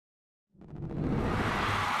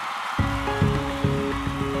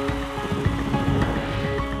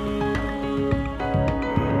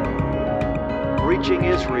reaching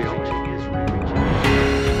Israel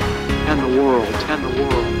and the world, and the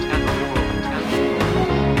world, and the world, and the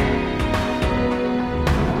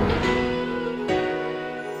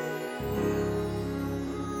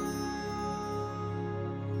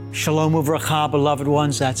world. Shalom uvracha, beloved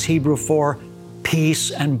ones. That's Hebrew for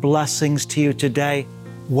peace and blessings to you today.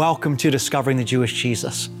 Welcome to Discovering the Jewish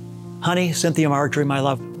Jesus. Honey, Cynthia Marjorie, my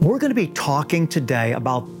love, we're going to be talking today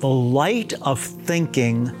about the light of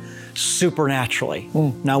thinking supernaturally.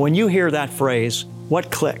 Now, when you hear that phrase, what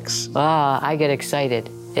clicks? I get excited.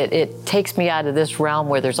 It takes me out of this realm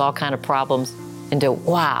where there's all kind of problems into,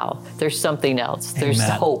 wow, there's something else. There's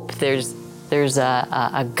Amen. hope. There's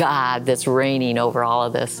a God that's reigning over all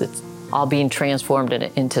of this. It's all being transformed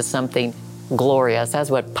into something glorious. That's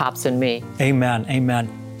what pops in me. Amen,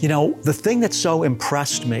 amen. You know, the thing that so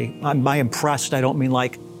impressed me, by impressed, I don't mean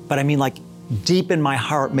but I mean deep in my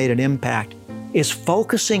heart made an impact, is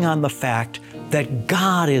focusing on the fact that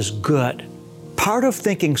God is good. Part of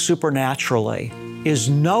thinking supernaturally is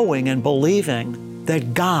knowing and believing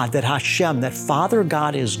that God, that Hashem, that Father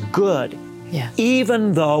God is good,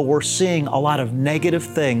 even though we're seeing a lot of negative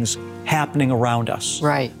things happening around us.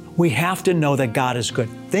 Right. We have to know that God is good.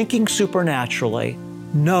 Thinking supernaturally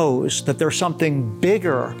knows that there's something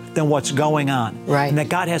bigger than what's going on. Right. And that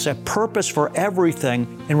God has a purpose for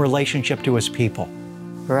everything in relationship to His people.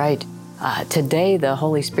 Right. Today, the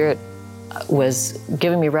Holy Spirit was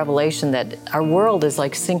giving me revelation that our world is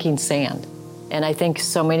like sinking sand. And I think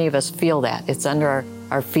so many of us feel that. It's under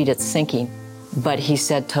our feet, it's sinking. But He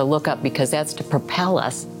said to look up because that's to propel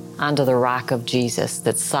us onto the rock of Jesus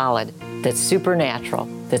that's solid, that's supernatural,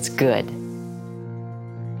 that's good.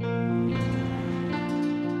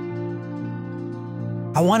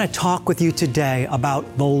 I want to talk with you today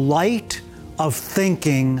about the light of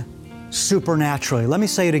thinking supernaturally. Let me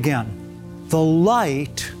say it again. The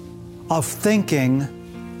light of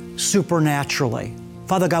thinking supernaturally.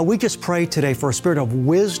 Father God, we just pray today for a spirit of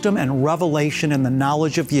wisdom and revelation in the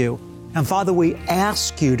knowledge of You. And Father, we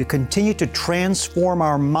ask You to continue to transform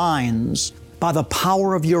our minds by the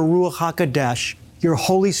power of Your Ruach HaKodesh, Your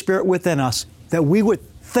Holy Spirit within us, that we would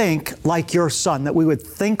think like Your Son, that we would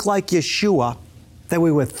think like Yeshua, that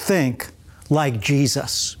we would think like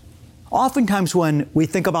Jesus. Oftentimes when we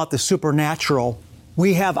think about the supernatural,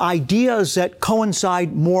 we have ideas that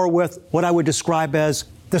coincide more with what I would describe as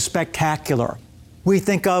the spectacular. We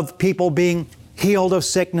think of people being healed of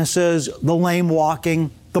sicknesses, the lame walking,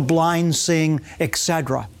 the blind seeing,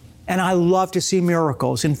 etc. And I love to see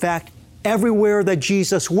miracles. In fact, everywhere that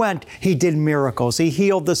Jesus went, He did miracles. He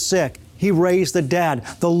healed the sick. He raised the dead.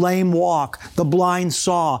 The lame walk. The blind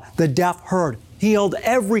saw. The deaf heard. Healed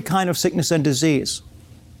every kind of sickness and disease.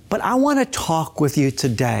 But I want to talk with you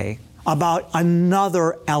today about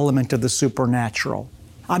another element of the supernatural.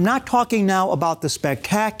 I'm not talking now about the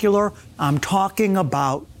spectacular. I'm talking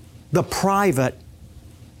about the private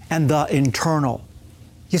and the internal.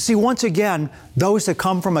 You see, once again, those that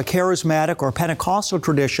come from a charismatic or Pentecostal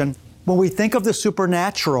tradition, when we think of the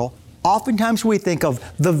supernatural, oftentimes we think of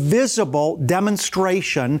the visible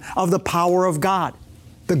demonstration of the power of God.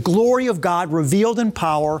 The glory of God revealed in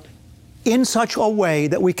power in such a way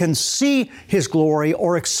that we can see His glory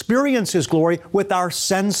or experience His glory with our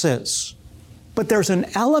senses. But there's an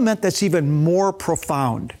element that's even more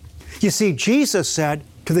profound. You see, Jesus said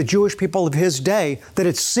to the Jewish people of His day that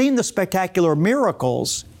had seen the spectacular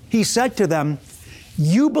miracles, He said to them,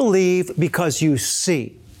 "You believe because you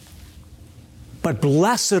see, but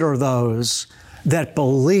blessed are those that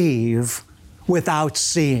believe without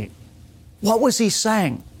seeing." What was He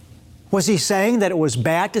saying? Was He saying that it was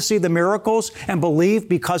bad to see the miracles and believe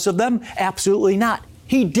because of them? Absolutely not.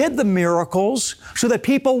 He did the miracles so that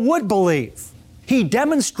people would believe. He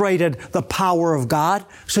demonstrated the power of God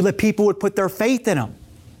so that people would put their faith in Him.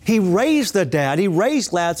 He raised the dead. He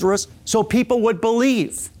raised Lazarus so people would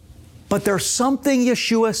believe. But there's something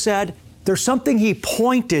Yeshua said, there's something He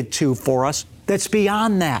pointed to for us that's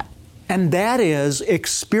beyond that. And that is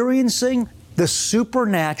experiencing the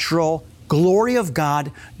supernatural glory of God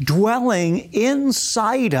dwelling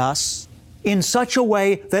inside us in such a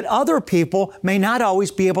way that other people may not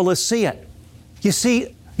always be able to see it. You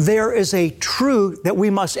see, there is a truth that we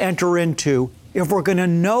must enter into if we're going to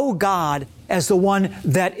know God as the one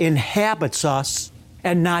that inhabits us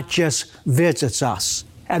and not just visits us.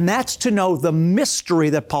 And that's to know the mystery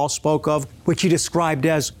that Paul spoke of, which he described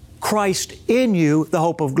as Christ in you, the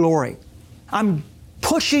hope of glory. I'm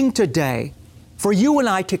pushing today for you and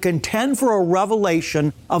I to contend for a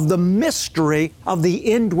revelation of the mystery of the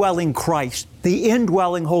indwelling Christ, the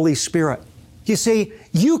indwelling Holy Spirit. You see,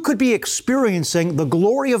 you could be experiencing the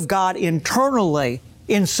glory of God internally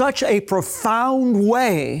in such a profound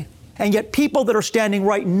way, and yet people that are standing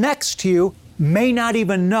right next to you may not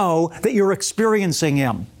even know that you're experiencing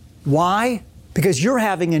Him. Why? Because you're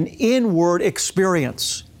having an inward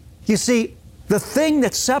experience. You see, the thing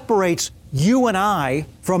that separates you and I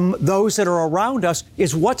from those that are around us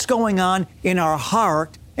is what's going on in our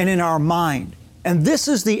heart and in our mind. And this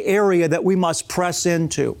is the area that we must press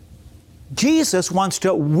into. Jesus wants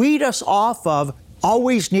to weed us off of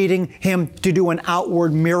always needing Him to do an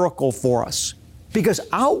outward miracle for us. Because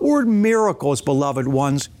outward miracles, beloved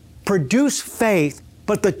ones, produce faith,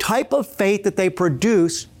 but the type of faith that they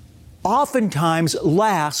produce oftentimes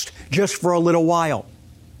last just for a little while.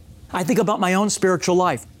 I think about my own spiritual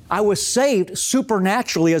life. I was saved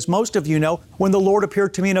supernaturally, as most of you know, when the Lord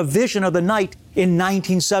appeared to me in a vision of the night in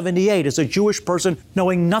 1978. As a Jewish person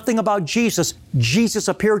knowing nothing about Jesus, Jesus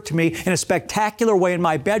appeared to me in a spectacular way in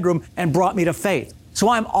my bedroom and brought me to faith. So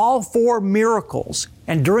I'm all for miracles.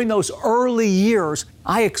 And during those early years,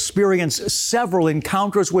 I experienced several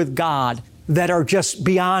encounters with God that are just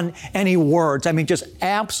beyond any words. I mean, just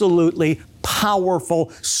absolutely powerful,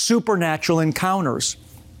 supernatural encounters.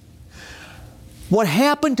 What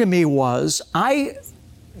happened to me was I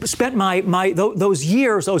spent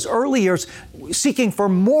those early years, seeking for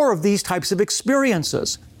more of these types of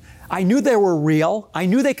experiences. I knew they were real. I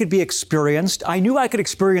knew they could be experienced. I knew I could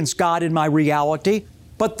experience God in my reality.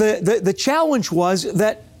 But the challenge was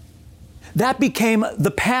that became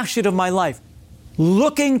the passion of my life,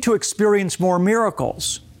 looking to experience more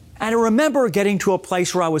miracles. And I remember getting to a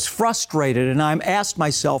place where I was frustrated, and I asked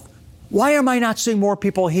myself, why am I not seeing more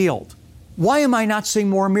people healed? Why am I not seeing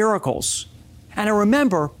more miracles? And I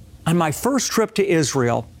remember on my first trip to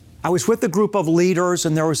Israel, I was with a group of leaders,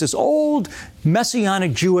 and there was this old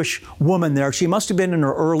Messianic Jewish woman there. She must have been in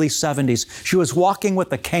her early 70s. She was walking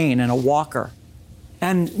with a cane and a walker.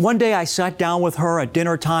 And one day I sat down with her at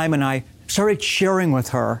dinner time, and I started sharing with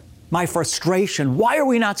her my frustration. Why are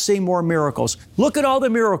we not seeing more miracles? Look at all the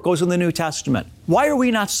miracles in the New Testament. Why are we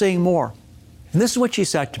not seeing more? And this is what she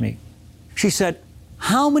said to me. She said,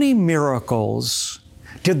 how many miracles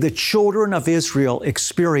did the children of Israel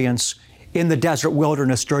experience in the desert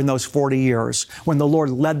wilderness during those 40 years when the Lord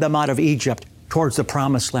led them out of Egypt towards the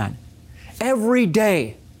Promised Land? Every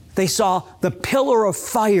day they saw the pillar of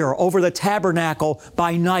fire over the tabernacle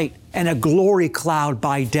by night and a glory cloud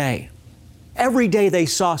by day. Every day they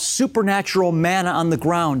saw supernatural manna on the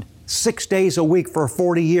ground 6 days a week for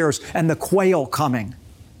 40 years and the quail coming.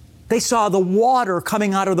 They saw the water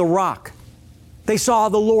coming out of the rock. They saw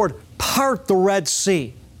the Lord part the Red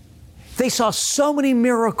Sea. They saw so many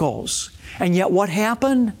miracles. And yet what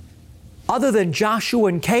happened? Other than Joshua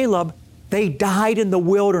and Caleb, they died in the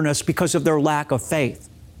wilderness because of their lack of faith.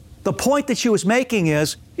 The point that she was making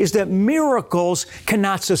is that miracles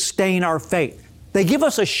cannot sustain our faith. They give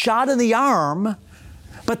us a shot in the arm,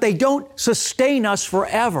 but they don't sustain us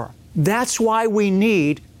forever. That's why we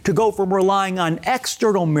need to go from relying on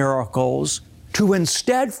external miracles to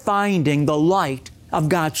instead finding the light of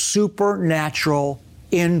God's supernatural,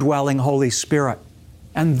 indwelling Holy Spirit.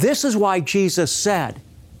 And this is why Jesus said,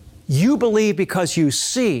 you believe because you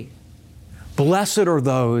see. Blessed are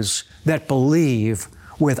those that believe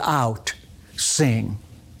without seeing.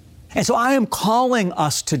 And so I am calling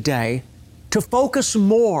us today to focus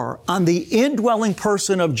more on the indwelling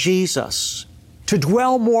person of Jesus, to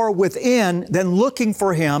dwell more within than looking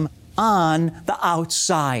for Him on the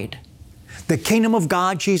outside. The kingdom of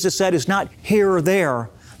God, Jesus said, is not here or there.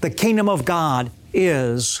 The kingdom of God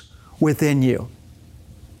is within you.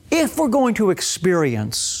 If we're going to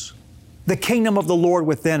experience the kingdom of the Lord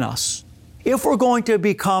within us, if we're going to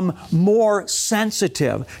become more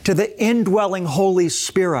sensitive to the indwelling Holy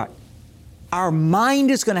Spirit, our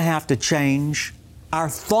mind is going to have to change, our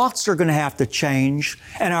thoughts are going to have to change,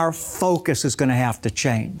 and our focus is going to have to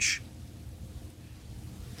change.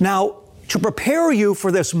 Now, to prepare you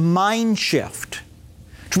for this mind shift,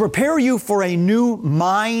 to prepare you for a new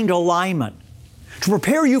mind alignment, to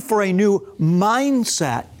prepare you for a new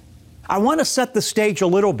mindset, I want to set the stage a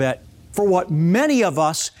little bit for what many of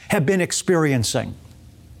us have been experiencing.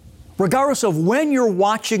 Regardless of when you're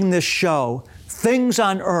watching this show, things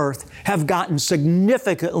on earth have gotten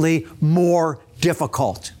significantly more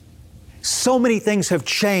difficult. So many things have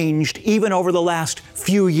changed even over the last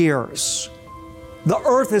few years. The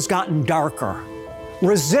earth has gotten darker.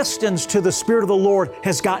 Resistance to the Spirit of the Lord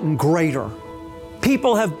has gotten greater.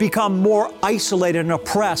 People have become more isolated and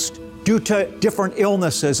oppressed due to different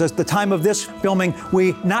illnesses. At the time of this filming,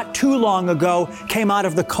 we not too long ago came out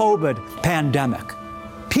of the COVID pandemic.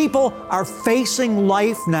 People are facing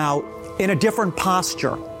life now in a different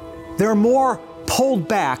posture. They're more pulled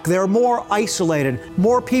back. They're more isolated,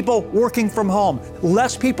 more people working from home,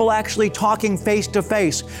 less people actually talking face to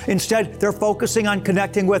face. Instead, they're focusing on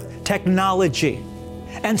connecting with technology.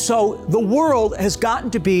 And so the world has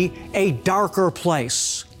gotten to be a darker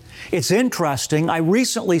place. It's interesting. I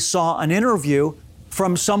recently saw an interview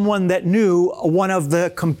from someone that knew one of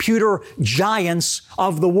the computer giants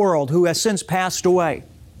of the world who has since passed away.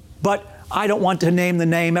 But I don't want to name the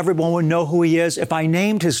name. Everyone would know who he is if I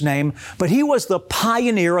named his name. But he was the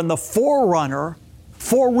pioneer and the forerunner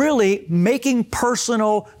for really making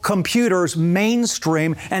personal computers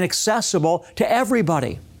mainstream and accessible to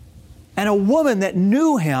everybody. And a woman that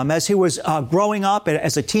knew him as he was growing up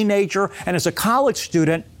as a teenager and as a college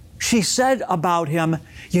student, she said about him,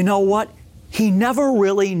 you know what? He never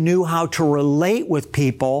really knew how to relate with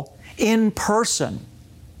people in person.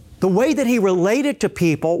 The way that he related to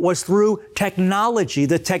people was through technology.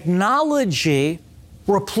 The technology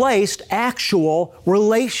replaced actual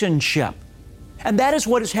relationship. And that is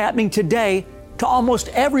what is happening today to almost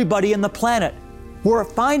everybody in the planet. We're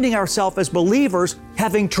finding ourselves as believers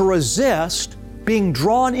having to resist being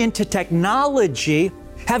drawn into technology,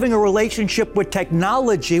 having a relationship with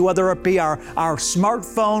technology, whether it be our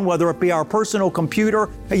smartphone, whether it be our personal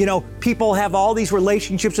computer. You know, people have all these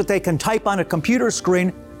relationships that they can type on a computer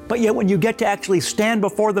screen, but yet when you get to actually stand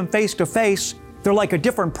before them face to face, they're like a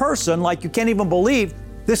different person, like you can't even believe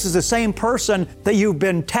this is the same person that you've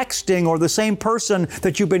been texting or the same person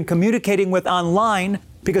that you've been communicating with online,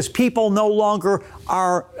 because people no longer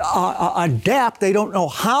are adept. They don't know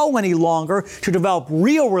how any longer to develop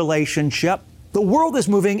real relationship. The world is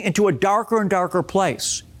moving into a darker and darker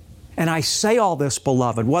place. And I say all this,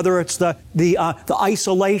 beloved, whether it's the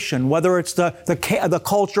isolation, whether it's the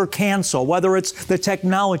culture cancel, whether it's the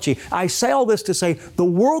technology. I say all this to say the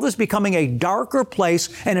world is becoming a darker place,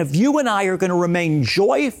 and if you and I are going to remain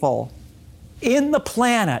joyful in the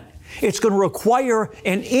planet, it's going to require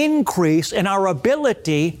an increase in our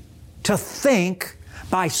ability to think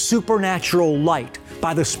by supernatural light,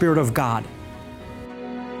 by the Spirit of God.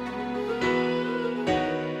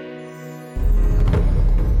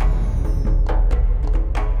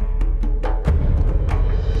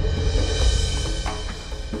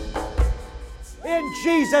 In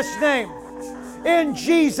Jesus' name, in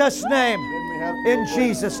Jesus' name, in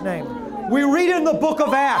Jesus' name. We read in the book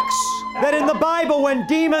of Acts that in the Bible when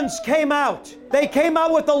demons came out, they came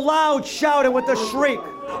out with a loud shout and with a shriek.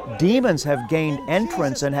 Demons have gained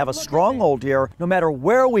entrance and have a stronghold here no matter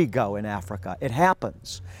where we go in Africa. It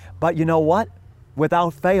happens. But you know what?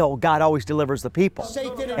 Without fail, God always delivers the people.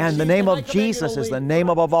 And the name of Jesus is the name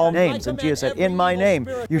above all names. And Jesus said, in my name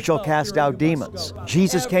you shall cast out demons.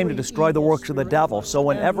 Jesus came to destroy the works of the devil. So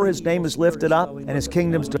whenever his name is lifted up and his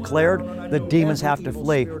kingdom's declared, the demons have to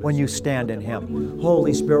flee when you stand in him.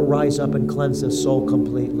 Holy Spirit, rise up and cleanse this soul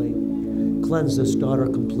completely. Cleanse this daughter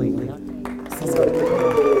completely. Come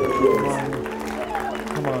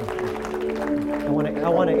on. I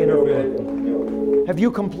want to interview. Have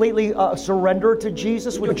you completely surrendered to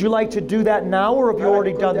Jesus? Would you like to do that now, or have you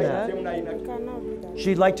already done that?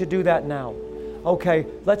 She'd like to do that now. Okay,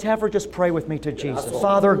 let's have her just pray with me to Jesus.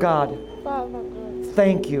 Father God,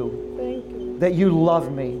 thank you that you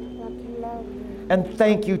love me. And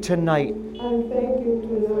thank you tonight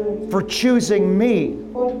for choosing me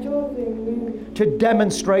to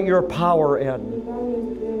demonstrate your power in.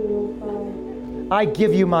 I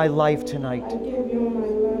give you my life tonight.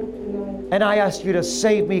 And I ask you to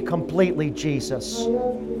save me completely, Jesus,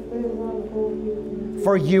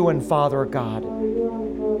 for you and Father God.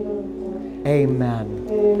 Amen.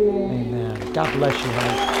 Amen. God bless you,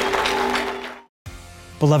 honey.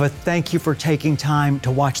 Beloved, thank you for taking time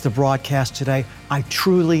to watch the broadcast today. I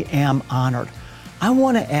truly am honored. I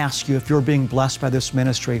want to ask you, if you're being blessed by this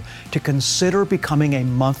ministry, to consider becoming a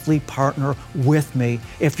monthly partner with me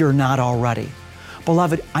if you're not already.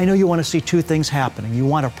 Beloved, I know you want to see two things happening. You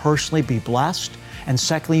want to personally be blessed, and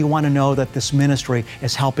secondly, you want to know that this ministry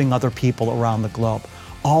is helping other people around the globe.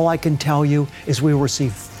 All I can tell you is we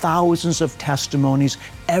receive thousands of testimonies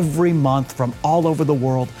every month from all over the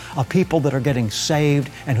world of people that are getting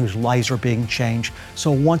saved and whose lives are being changed.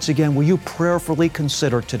 So once again, will you prayerfully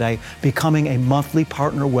consider today becoming a monthly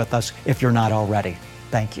partner with us if you're not already?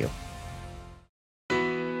 Thank you.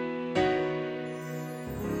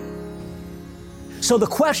 So the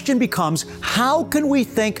question becomes, how can we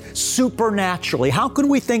think supernaturally? How can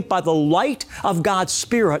we think by the light of God's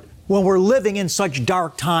Spirit when we're living in such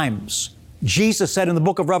dark times? Jesus said in the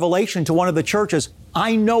book of Revelation to one of the churches,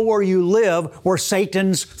 I know where you live, where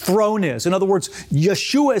Satan's throne is. In other words,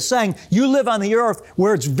 Yeshua is saying, you live on the earth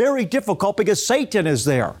where it's very difficult because Satan is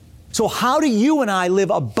there. So how do you and I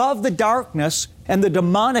live above the darkness and the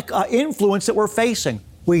demonic influence that we're facing.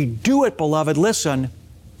 We do it, beloved, listen,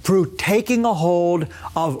 through taking a hold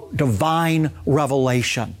of divine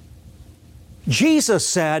revelation. Jesus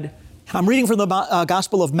said, I'm reading from the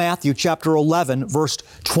Gospel of Matthew, chapter 11, verse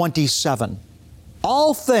 27.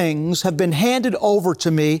 All things have been handed over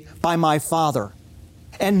to me by my Father,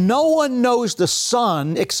 and no one knows the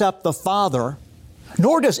Son except the Father,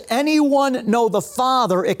 nor does anyone know the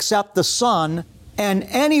Father except the Son, and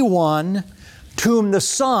anyone to whom the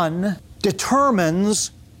Son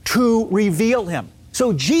determines to reveal Him.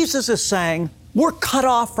 So Jesus is saying, we're cut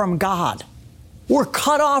off from God. We're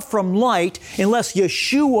cut off from light unless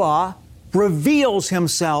Yeshua reveals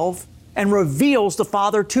Himself and reveals the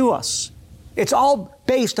Father to us. It's all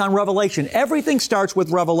based on revelation. Everything starts with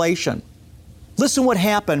revelation. Listen what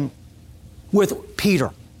happened with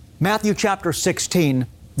Peter. Matthew chapter 16,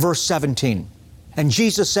 verse 17. And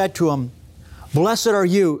Jesus said to him, Blessed are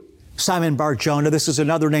you, Simon Bar-Jonah. This is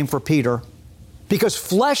another name for Peter. Because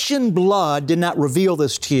flesh and blood did not reveal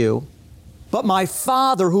this to you, but my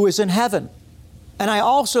Father who is in heaven. And I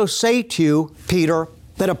also say to you, Peter,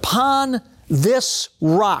 that upon this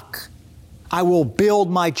rock I will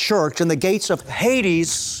build my church, and the gates of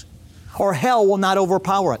Hades or hell will not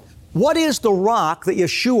overpower it. What is the rock that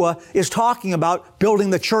Yeshua is talking about building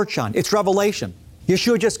the church on? It's revelation.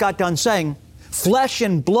 Yeshua just got done saying, flesh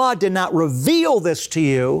and blood did not reveal this to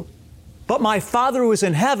you, but my Father who is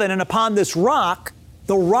in heaven, and upon this rock,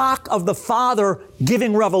 the rock of the Father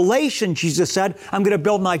giving revelation, Jesus said, I'm going to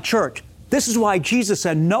build my church. This is why Jesus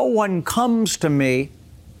said, no one comes to me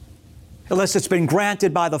unless it's been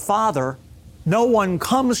granted by the Father. No one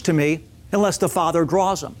comes to me unless the Father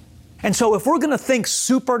draws them. And so if we're going to think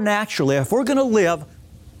supernaturally, if we're going to live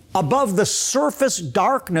above the surface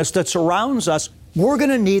darkness that surrounds us, we're going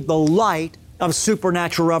to need the light of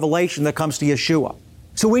supernatural revelation that comes to Yeshua.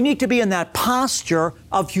 So we need to be in that posture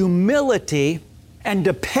of humility and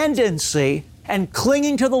dependency and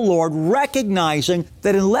clinging to the Lord, recognizing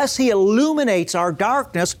that unless He illuminates our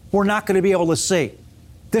darkness, we're not going to be able to see.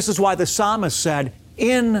 This is why the psalmist said,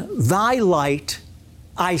 in Thy light,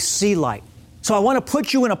 I see light. So I want to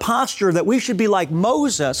put you in a posture that we should be like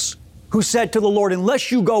Moses, who said to the Lord,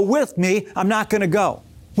 unless you go with me, I'm not going to go.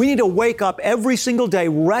 We need to wake up every single day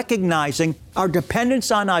recognizing our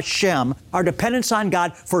dependence on Hashem, our dependence on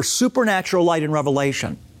God for supernatural light and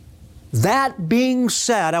revelation. That being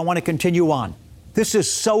said, I want to continue on. This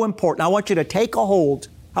is so important. I want you to take a hold.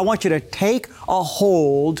 I want you to take a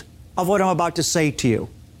hold of what I'm about to say to you.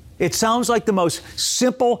 It sounds like the most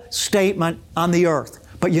simple statement on the earth.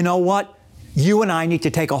 But you know what? You and I need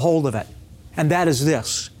to take a hold of it. And that is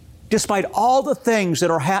this. Despite all the things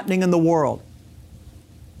that are happening in the world,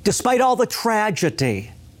 despite all the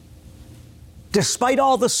tragedy, despite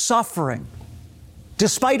all the suffering,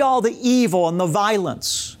 despite all the evil and the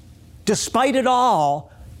violence, despite it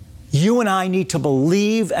all, you and I need to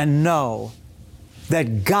believe and know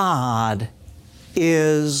that God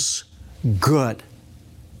is good.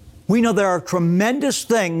 We know there are tremendous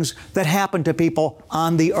things that happen to people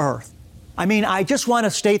on the earth. I mean, I just want to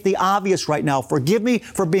state the obvious right now. Forgive me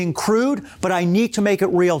for being crude, but I need to make it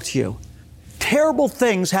real to you. Terrible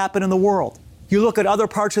things happen in the world. You look at other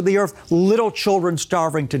parts of the earth, little children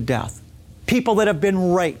starving to death, people that have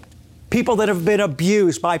been raped, people that have been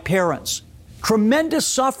abused by parents. Tremendous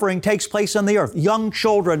suffering takes place on the earth. Young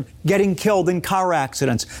children getting killed in car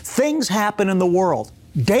accidents. Things happen in the world.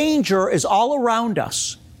 Danger is all around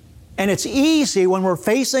us. And it's easy when we're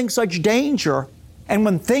facing such danger and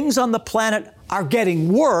when things on the planet are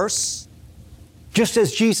getting worse, just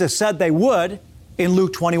as Jesus said they would in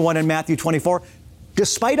Luke 21 and Matthew 24,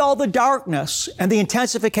 despite all the darkness and the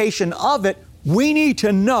intensification of it, we need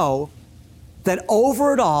to know that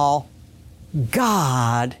over it all,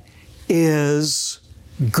 God is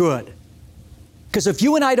good. Because if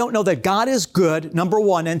you and I don't know that God is good, number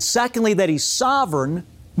one, and secondly, that He's sovereign,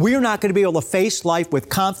 we are not going to be able to face life with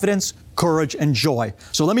confidence, courage, and joy.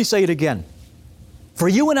 So let me say it again. For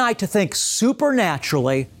you and I to think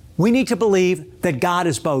supernaturally, we need to believe that God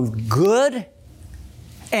is both good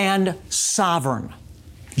and sovereign.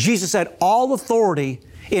 Jesus said, all authority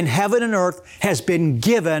in heaven and earth has been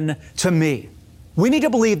given to me. We need to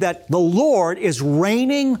believe that the Lord is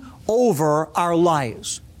reigning over our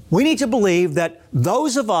lives. We need to believe that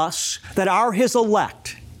those of us that are His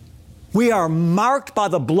elect, we are marked by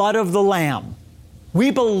the blood of the Lamb.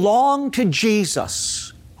 We belong to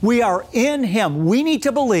Jesus. We are in Him. We need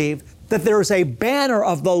to believe that there is a banner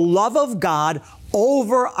of the love of God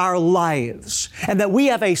over our lives and that we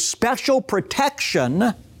have a special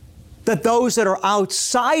protection that those that are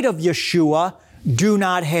outside of Yeshua do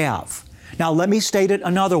not have. Now, let me state it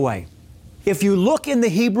another way. if you look in the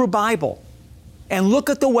Hebrew Bible and look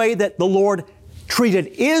at the way that the Lord treated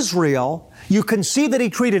Israel, you can see that He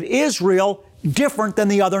treated Israel different than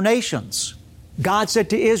the other nations. God said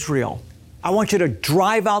to Israel, I want you to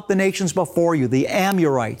drive out the nations before you, the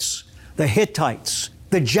Amorites, the Hittites,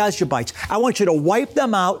 the Jebusites. I want you to wipe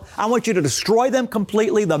them out. I want you to destroy them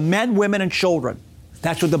completely, the men, women, and children.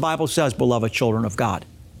 That's what the Bible says, beloved children of God.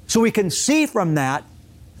 So we can see from that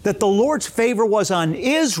the Lord's favor was on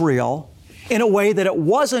Israel in a way that it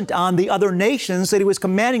wasn't on the other nations that He was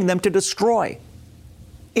commanding them to destroy.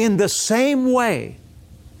 In the same way,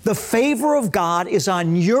 the favor of God is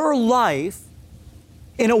on your life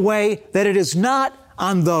in a way that it is not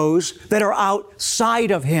on those that are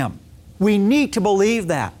outside of Him. We need to believe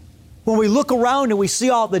that. When we look around and we see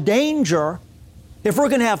all the danger, if we're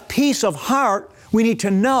going to have peace of heart, we need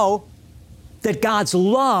to know that God's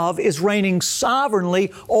love is reigning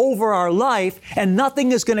sovereignly over our life, and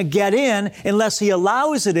nothing is going to get in unless He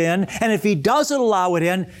allows it in. And if He doesn't allow it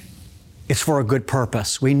in, it's for a good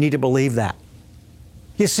purpose. We need to believe that.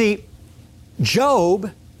 You see,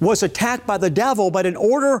 Job was attacked by the devil, but in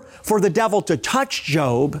order for the devil to touch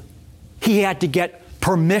Job, he had to get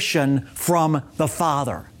permission from the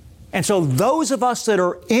Father. And so those of us that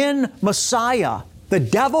are in Messiah, the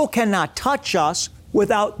devil cannot touch us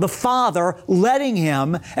without the Father letting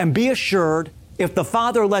him, and be assured, if the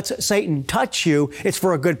Father lets Satan touch you, it's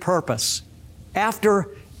for a good purpose. After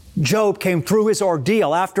Job came through his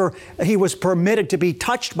ordeal, after he was permitted to be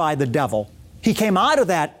touched by the devil, he came out of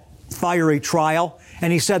that fiery trial,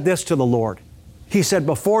 and he said this to the Lord. He said,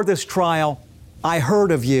 before this trial, I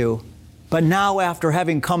heard of you, but now after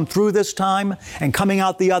having come through this time and coming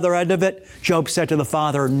out the other end of it, Job said to the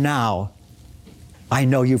Father, now I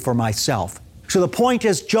know you for myself. So the point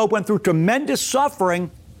is, Job went through tremendous suffering,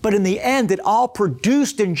 but in the end, it all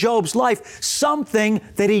produced in Job's life something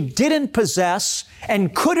that he didn't possess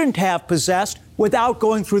and couldn't have possessed without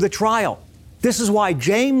going through the trial. This is why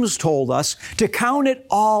James told us to count it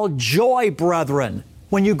all joy, brethren,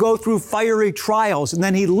 when you go through fiery trials. And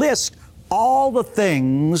then he lists all the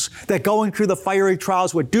things that going through the fiery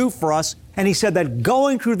trials would do for us. And he said that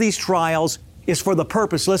going through these trials is for the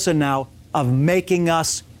purpose, listen now, of making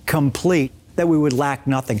us complete, that we would lack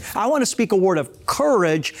nothing. I want to speak a word of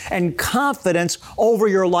courage and confidence over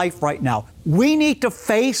your life right now. We need to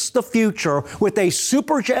face the future with a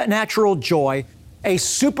supernatural joy, a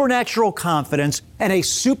supernatural confidence, and a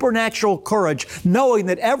supernatural courage, knowing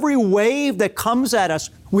that every wave that comes at us,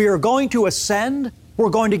 we are going to ascend, we're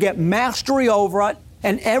going to get mastery over it,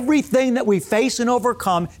 and everything that we face and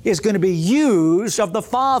overcome is going to be used of the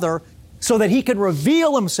Father so that He can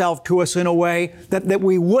reveal Himself to us in a way that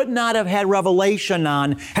we would not have had revelation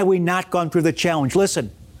on had we not gone through the challenge.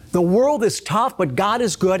 Listen, the world is tough, but God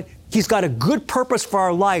is good. He's got a good purpose for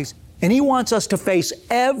our lives, and He wants us to face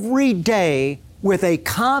every day with a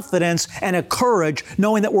confidence and a courage,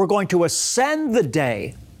 knowing that we're going to ascend the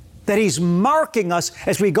day, that He's marking us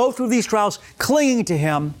as we go through these trials, clinging to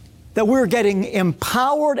Him, that we're getting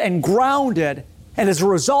empowered and grounded, and as a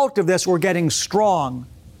result of this, we're getting strong.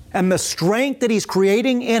 And the strength that He's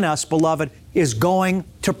creating in us, beloved, is going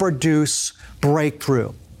to produce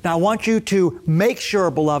breakthrough. Now, I want you to make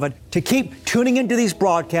sure, beloved, to keep tuning into these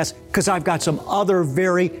broadcasts, because I've got some other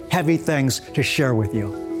very heavy things to share with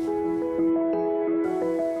you.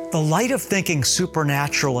 The light of thinking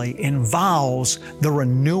supernaturally involves the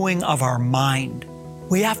renewing of our mind.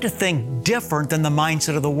 We have to think different than the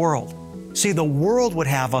mindset of the world. See, the world would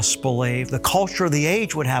have us believe, the culture of the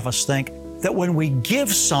age would have us think, that when we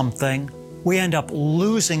give something, we end up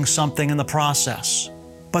losing something in the process.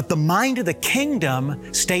 But the mind of the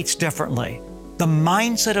kingdom states differently. The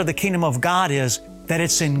mindset of the kingdom of God is that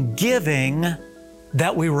it's in giving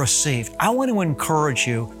that we receive. I want to encourage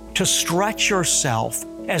you to stretch yourself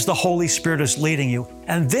as the Holy Spirit is leading you.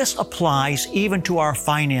 And this applies even to our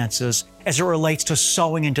finances as it relates to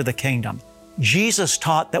sowing into the kingdom. Jesus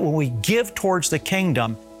taught that when we give towards the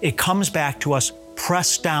kingdom, it comes back to us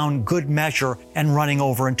pressed down, good measure, and running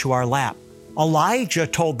over into our lap. Elijah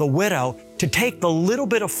told the widow to take the little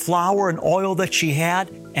bit of flour and oil that she had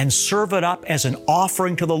and serve it up as an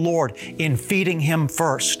offering to the Lord in feeding Him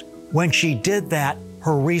first. When she did that,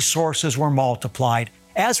 her resources were multiplied,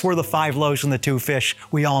 as were the 5 loaves and the 2 fish.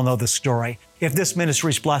 We all know the story. If this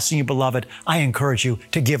ministry is blessing you, beloved, I encourage you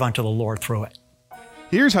to give unto the Lord through it.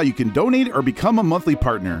 Here's how you can donate or become a monthly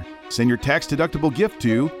partner. Send your tax-deductible gift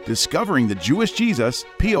to Discovering the Jewish Jesus,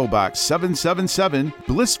 P.O. Box 777,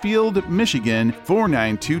 Blissfield, Michigan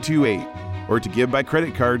 49228. Or to give by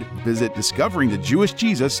credit card, visit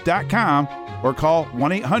discoveringthejewishjesus.com or call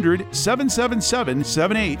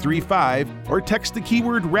 1-800-777-7835 or text the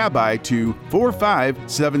keyword Rabbi to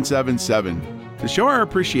 45777. To show our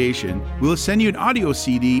appreciation, we'll send you an audio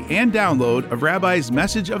CD and download of Rabbi's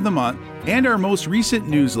Message of the Month and our most recent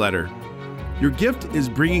newsletter. Your gift is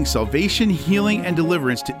bringing salvation, healing, and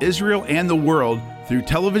deliverance to Israel and the world through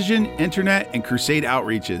television, internet, and crusade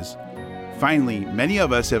outreaches. Finally, many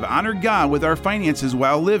of us have honored God with our finances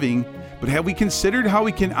while living, but have we considered how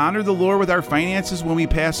we can honor the Lord with our finances when we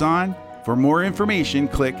pass on? For more information,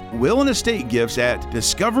 click Will and Estate Gifts at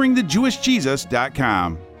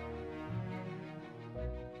discoveringthejewishjesus.com.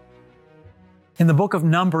 In the book of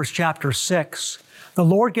Numbers, chapter 6, the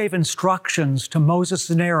Lord gave instructions to Moses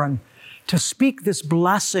and Aaron to speak this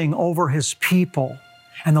blessing over His people.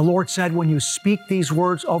 And the Lord said, when you speak these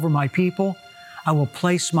words over my people, I will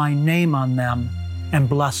place my name on them and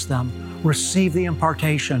bless them. Receive the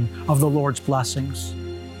impartation of the Lord's blessings.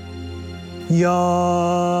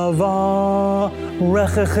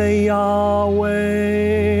 Yavarechecha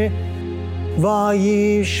Yahweh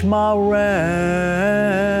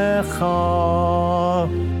vayishmarecha.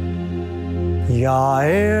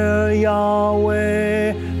 Ya'er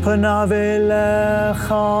Yahweh panav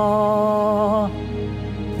elecha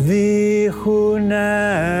vichunecha.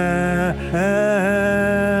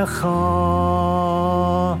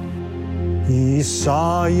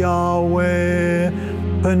 Yisa Yahweh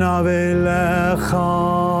panav elecha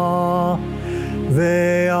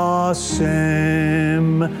ve'asem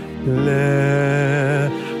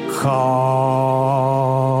lecha.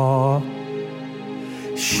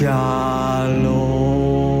 Shalom.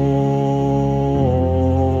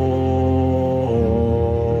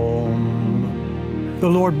 The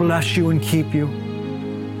Lord bless you and keep you.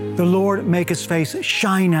 The Lord make His face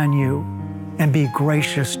shine on you and be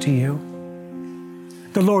gracious to you.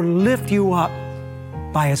 The Lord lift you up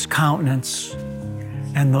by His countenance,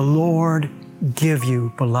 and the Lord give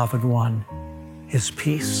you, beloved one, His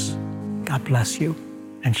peace. God bless you,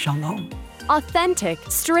 and shalom. Authentic,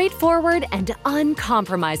 straightforward, and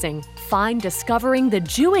uncompromising. Find Discovering the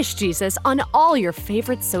Jewish Jesus on all your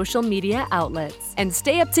favorite social media outlets and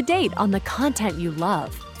stay up to date on the content you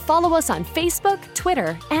love. Follow us on Facebook,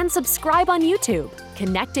 Twitter, and subscribe on YouTube.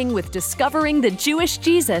 Connecting with Discovering the Jewish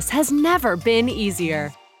Jesus has never been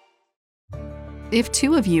easier. If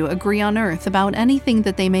two of you agree on earth about anything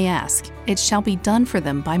that they may ask, it shall be done for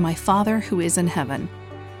them by my Father who is in heaven.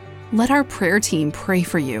 Let our prayer team pray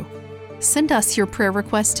for you. Send us your prayer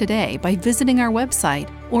request today by visiting our website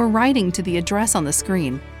or writing to the address on the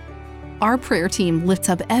screen. Our prayer team lifts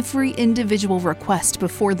up every individual request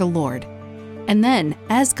before the Lord. And then,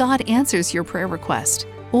 as God answers your prayer request,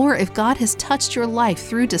 or if God has touched your life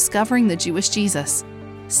through discovering the Jewish Jesus,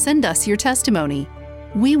 send us your testimony.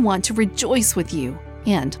 We want to rejoice with you,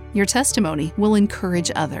 and your testimony will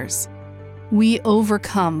encourage others. We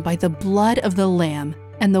overcome by the blood of the Lamb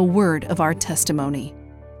and the word of our testimony.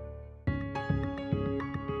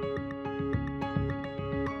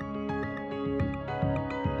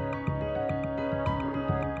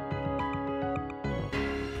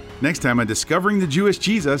 Next time on Discovering the Jewish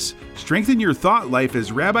Jesus, strengthen your thought life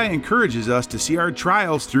as Rabbi encourages us to see our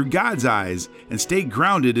trials through God's eyes and stay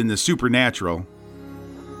grounded in the supernatural.